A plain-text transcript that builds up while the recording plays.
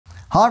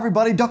Hi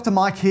everybody, Dr.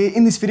 Mike here.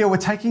 In this video, we're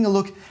taking a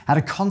look at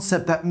a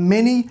concept that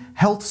many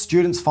health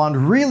students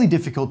find really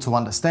difficult to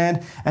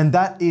understand, and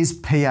that is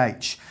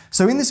pH.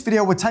 So in this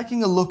video, we're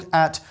taking a look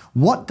at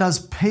what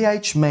does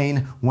pH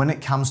mean when it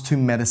comes to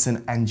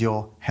medicine and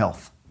your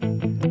health.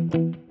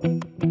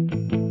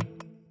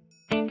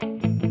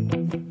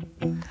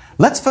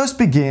 Let's first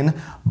begin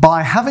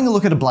by having a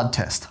look at a blood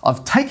test.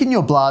 I've taken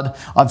your blood,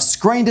 I've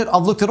screened it,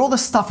 I've looked at all the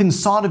stuff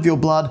inside of your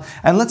blood,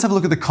 and let's have a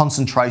look at the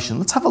concentration.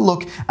 Let's have a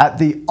look at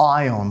the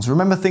ions.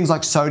 Remember things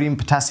like sodium,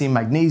 potassium,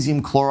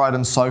 magnesium, chloride,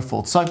 and so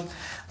forth. So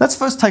let's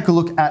first take a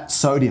look at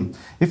sodium.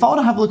 If I were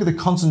to have a look at the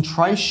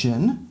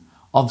concentration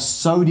of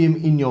sodium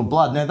in your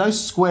blood, now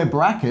those square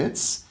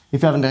brackets,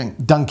 if you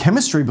haven't done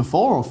chemistry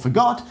before or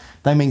forgot,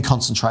 they mean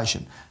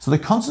concentration. So the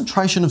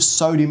concentration of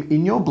sodium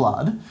in your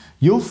blood,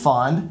 you'll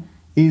find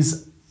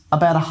is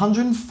about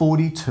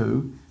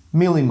 142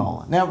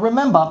 millimolar. Now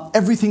remember,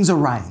 everything's a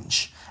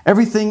range.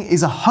 Everything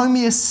is a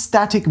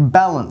homeostatic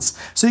balance.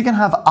 So you can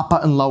have upper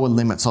and lower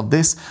limits of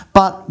this,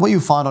 but what you'll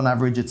find on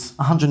average, it's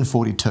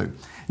 142.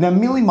 Now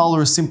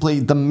millimolar is simply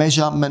the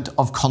measurement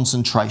of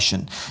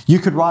concentration. You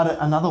could write it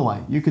another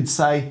way. You could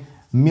say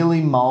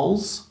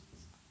millimoles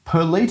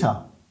per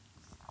litre.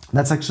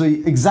 That's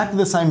actually exactly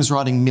the same as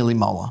writing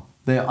millimolar.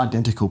 They're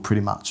identical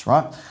pretty much,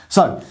 right?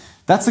 So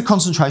that's the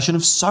concentration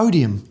of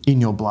sodium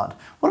in your blood.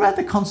 What about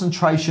the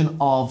concentration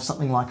of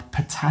something like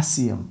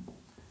potassium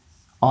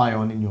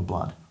ion in your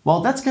blood?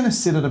 Well, that's going to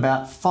sit at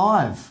about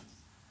 5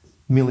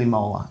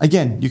 millimolar.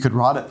 Again, you could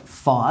write it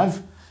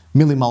 5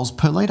 millimoles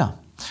per litre.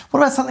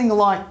 What about something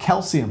like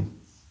calcium?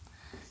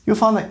 You'll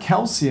find that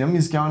calcium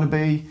is going to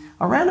be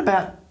around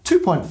about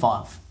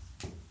 2.5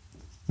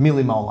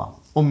 millimolar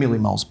or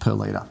millimoles per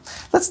litre.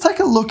 Let's take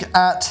a look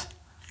at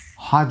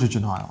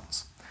hydrogen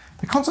ions.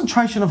 The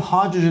concentration of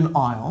hydrogen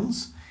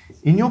ions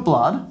in your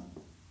blood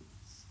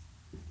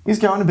is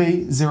going to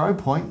be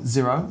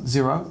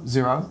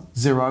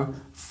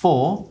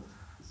 0.00004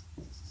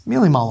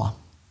 millimolar.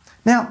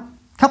 Now, a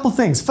couple of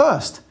things.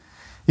 First,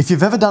 if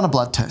you've ever done a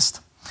blood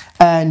test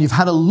and you've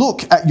had a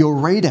look at your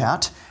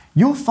readout,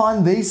 you'll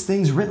find these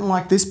things written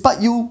like this,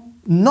 but you'll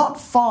not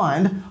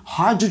find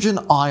hydrogen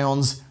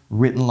ions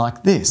written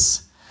like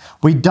this.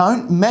 We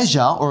don't measure,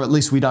 or at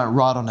least we don't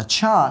write on a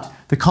chart,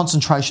 the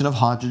concentration of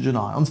hydrogen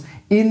ions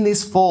in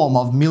this form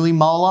of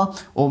millimolar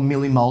or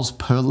millimoles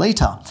per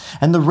litre.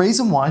 And the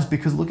reason why is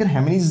because look at how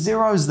many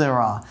zeros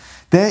there are.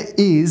 There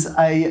is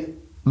a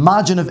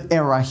margin of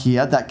error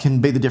here that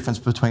can be the difference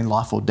between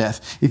life or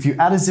death. If you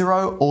add a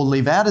zero or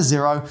leave out a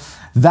zero,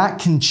 that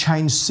can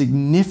change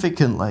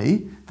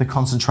significantly the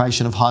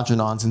concentration of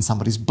hydrogen ions in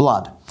somebody's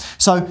blood.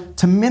 So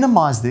to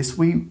minimize this,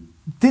 we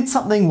did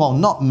something, well,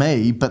 not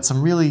me, but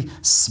some really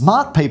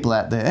smart people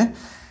out there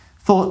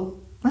thought,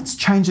 let's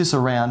change this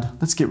around.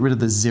 Let's get rid of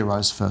the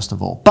zeros first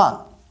of all.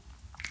 But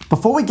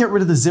before we get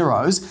rid of the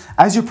zeros,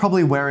 as you're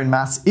probably aware in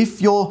maths, if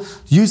you're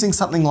using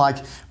something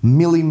like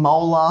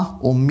millimolar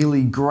or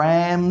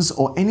milligrams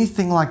or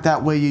anything like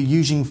that where you're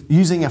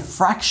using a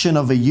fraction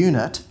of a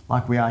unit,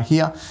 like we are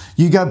here,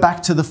 you go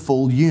back to the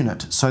full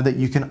unit so that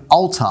you can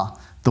alter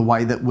the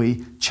way that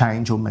we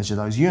change or measure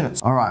those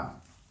units. All right,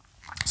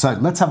 so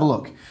let's have a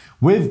look.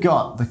 We've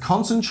got the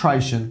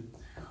concentration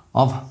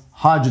of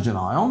hydrogen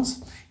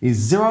ions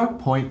is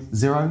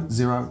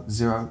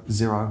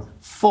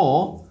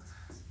 0.00004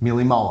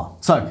 millimolar.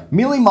 So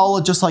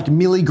millimolar, just like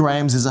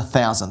milligrams, is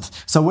 1,000th.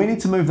 So we need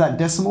to move that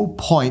decimal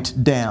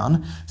point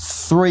down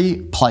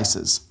 3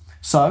 places.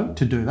 So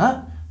to do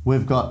that,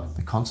 we've got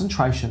the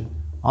concentration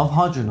of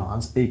hydrogen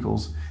ions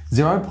equals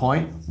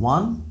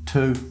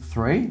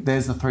 0.123.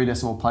 There's the 3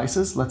 decimal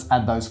places. Let's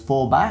add those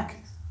 4 back.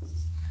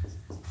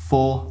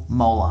 4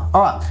 molar.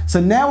 All right, so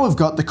now we've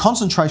got the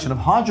concentration of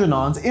hydrogen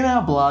ions in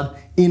our blood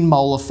in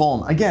molar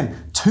form. Again,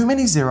 too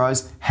many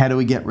zeros, how do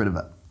we get rid of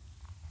it?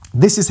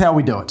 This is how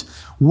we do it.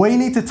 We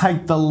need to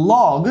take the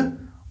log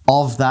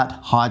of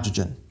that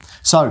hydrogen.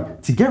 So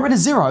to get rid of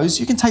zeros,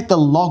 you can take the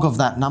log of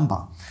that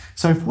number.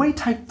 So if we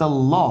take the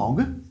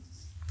log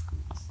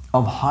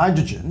of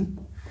hydrogen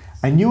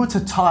and you were to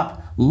type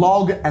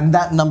log and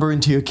that number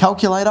into your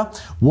calculator,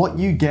 what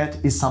you get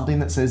is something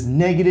that says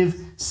negative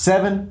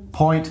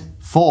 7.4.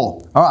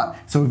 All right,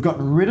 so we've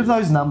gotten rid of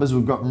those numbers,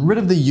 we've gotten rid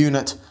of the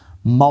unit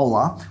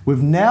molar.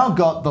 We've now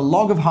got the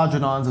log of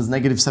hydrogen ions as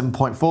negative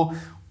 7.4.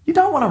 You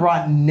don't want to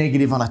write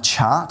negative on a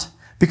chart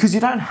because you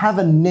don't have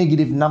a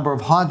negative number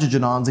of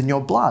hydrogen ions in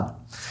your blood.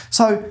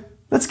 So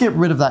let's get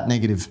rid of that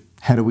negative.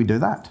 How do we do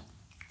that?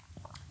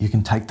 You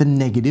can take the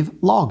negative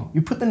log.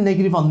 You put the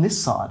negative on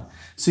this side.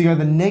 So you go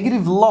the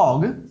negative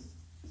log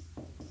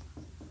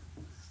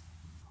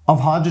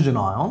of hydrogen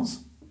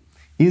ions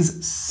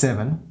is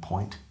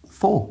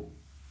 7.4.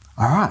 All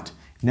right,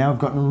 now I've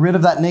gotten rid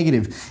of that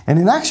negative. And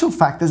in actual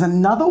fact, there's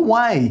another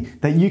way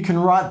that you can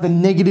write the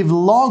negative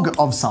log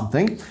of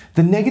something.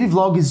 The negative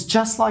log is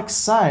just like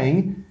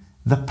saying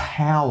the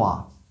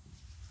power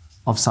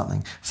of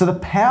something. So the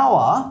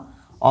power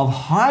of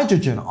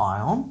hydrogen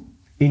ion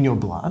in your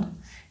blood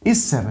is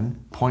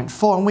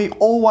 7.4. And we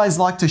always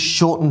like to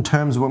shorten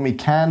terms when we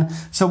can.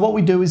 So what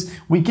we do is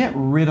we get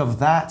rid of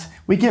that,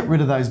 we get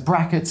rid of those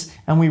brackets,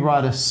 and we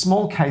write a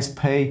small case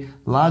P,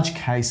 large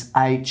case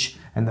H,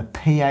 and the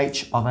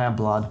pH of our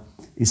blood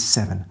is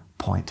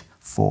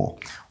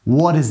 7.4.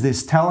 What is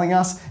this telling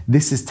us?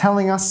 This is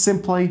telling us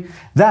simply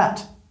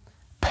that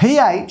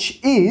pH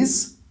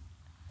is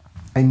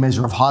a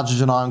measure of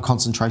hydrogen ion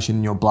concentration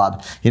in your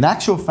blood. In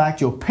actual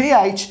fact, your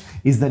pH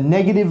is the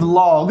negative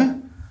log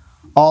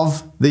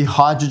of the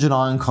hydrogen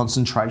ion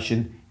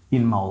concentration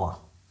in molar.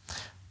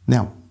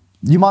 Now,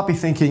 you might be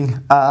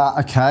thinking,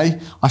 okay,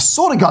 I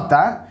sort of got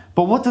that,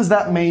 but what does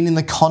that mean in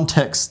the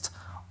context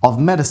of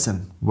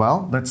medicine?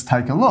 Well, let's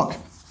take a look.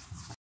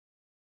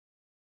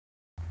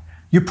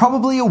 You're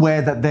probably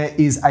aware that there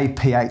is a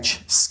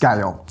pH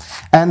scale,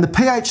 and the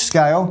pH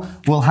scale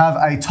will have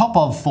a top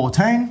of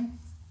 14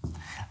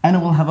 and it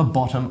will have a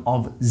bottom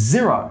of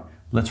 0.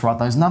 Let's write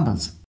those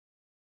numbers.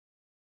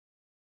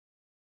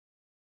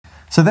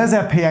 So there's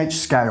our pH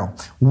scale.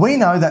 We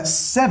know that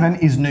 7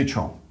 is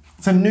neutral.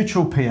 It's a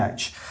neutral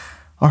pH.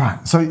 All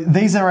right, so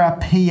these are our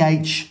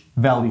pH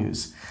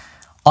values.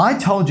 I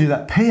told you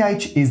that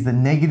pH is the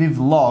negative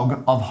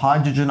log of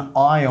hydrogen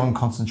ion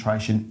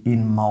concentration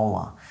in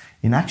molar.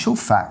 In actual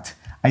fact,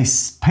 a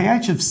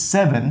pH of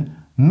 7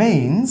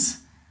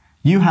 means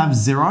you have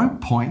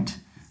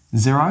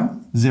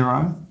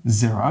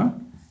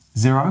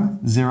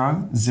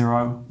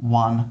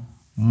 0.000000001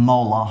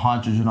 molar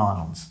hydrogen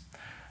ions.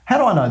 How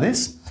do I know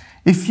this?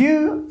 If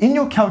you, in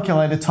your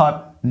calculator,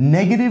 type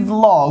negative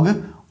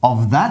log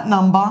of that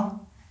number,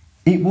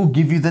 it will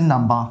give you the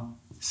number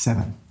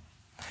 7.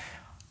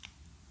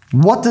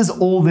 What does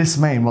all this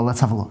mean? Well, let's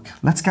have a look.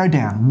 Let's go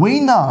down.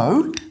 We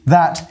know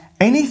that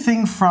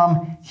anything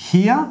from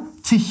here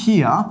to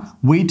here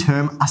we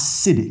term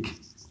acidic,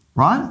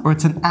 right? Or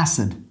it's an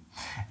acid.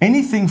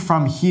 Anything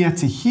from here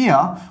to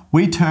here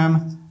we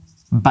term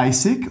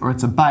basic, or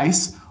it's a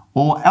base,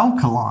 or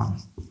alkaline.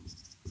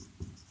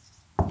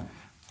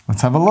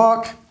 Let's have a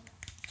look.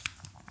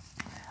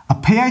 A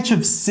pH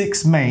of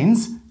 6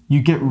 means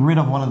you get rid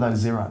of one of those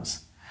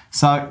zeros.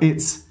 So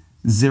it's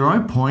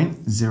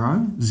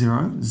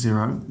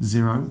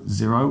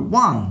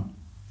 0.000001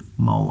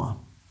 molar.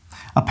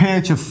 A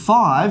pH of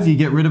 5, you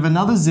get rid of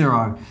another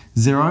 0,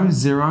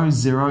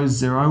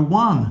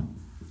 0.00001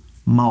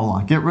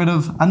 molar. Get rid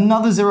of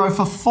another 0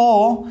 for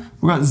 4,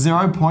 we've got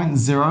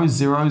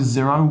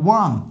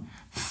 0.0001.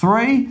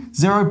 3,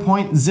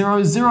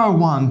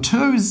 0.001.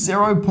 2,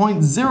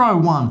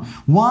 0.01.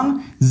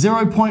 1,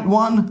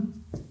 0.1.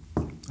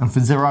 And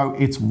for 0,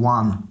 it's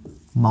 1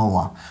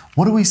 molar.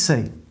 What do we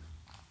see?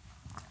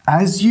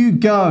 As you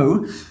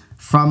go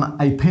from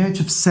a pH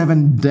of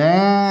 7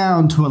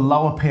 down to a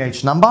lower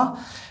pH number,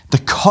 the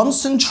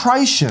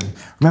concentration,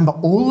 remember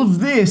all of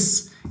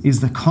this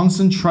is the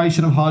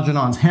concentration of hydrogen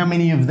ions, how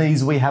many of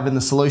these we have in the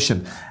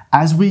solution.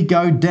 As we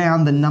go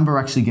down, the number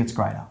actually gets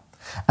greater.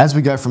 As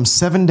we go from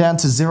 7 down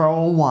to 0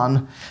 or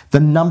 1, the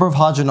number of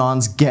hydrogen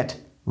ions get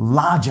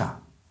larger.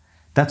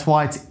 That's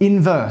why it's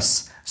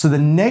inverse. So the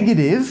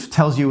negative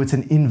tells you it's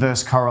an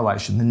inverse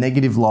correlation, the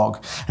negative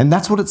log. And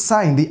that's what it's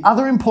saying. The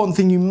other important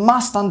thing you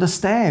must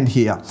understand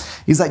here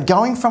is that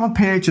going from a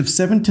pH of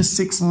 7 to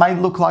 6 may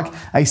look like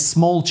a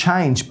small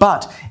change,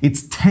 but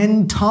it's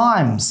 10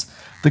 times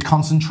the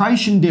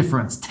concentration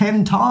difference,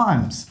 10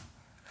 times.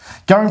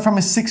 Going from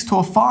a 6 to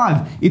a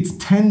 5, it's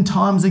 10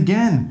 times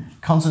again,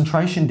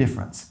 concentration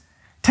difference.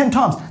 10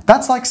 times.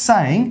 That's like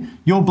saying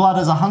your blood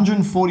has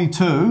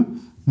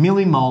 142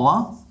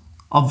 millimolar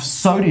of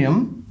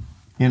sodium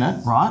in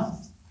it, right?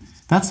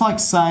 That's like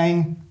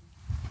saying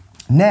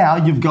now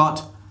you've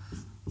got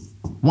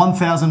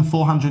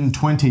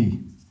 1,420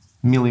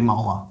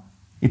 millimolar.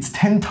 It's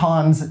 10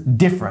 times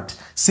different,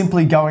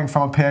 simply going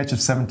from a pH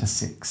of 7 to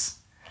 6.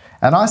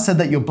 And I said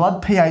that your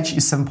blood pH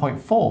is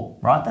 7.4,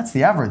 right? That's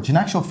the average. In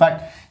actual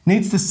fact, it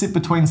needs to sit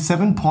between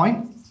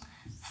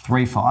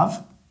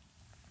 7.35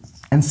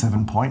 and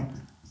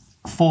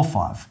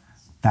 7.45.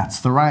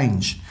 That's the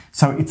range.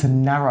 So it's a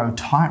narrow,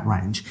 tight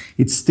range.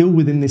 It's still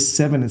within this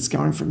 7. It's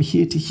going from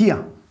here to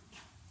here.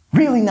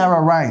 Really narrow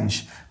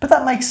range. But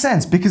that makes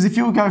sense because if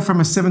you go from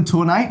a 7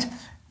 to an 8,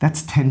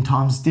 that's 10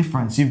 times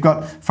difference. You've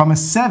got from a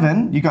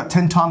 7, you've got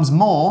 10 times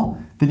more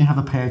than you have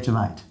a pH of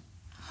 8.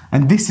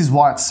 And this is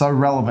why it's so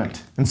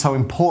relevant and so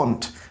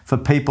important for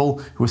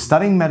people who are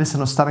studying medicine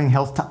or studying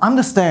health to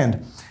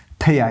understand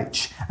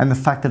pH and the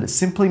fact that it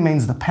simply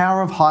means the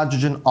power of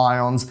hydrogen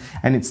ions,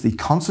 and it's the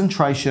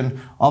concentration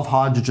of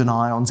hydrogen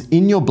ions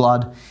in your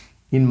blood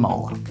in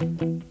molar.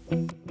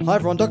 Hi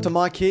everyone, Dr.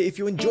 Mike here. If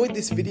you enjoyed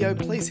this video,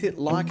 please hit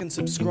like and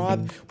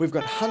subscribe. We've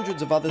got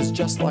hundreds of others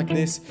just like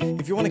this.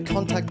 If you want to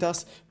contact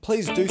us,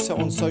 please do so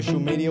on social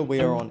media. We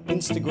are on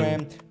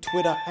Instagram,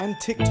 Twitter and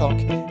TikTok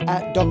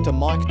at Dr.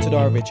 Mike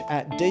Todorovic,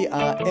 at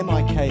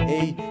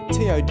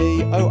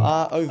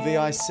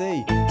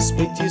DrMikeTodorovic.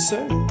 Speak to you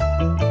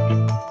soon.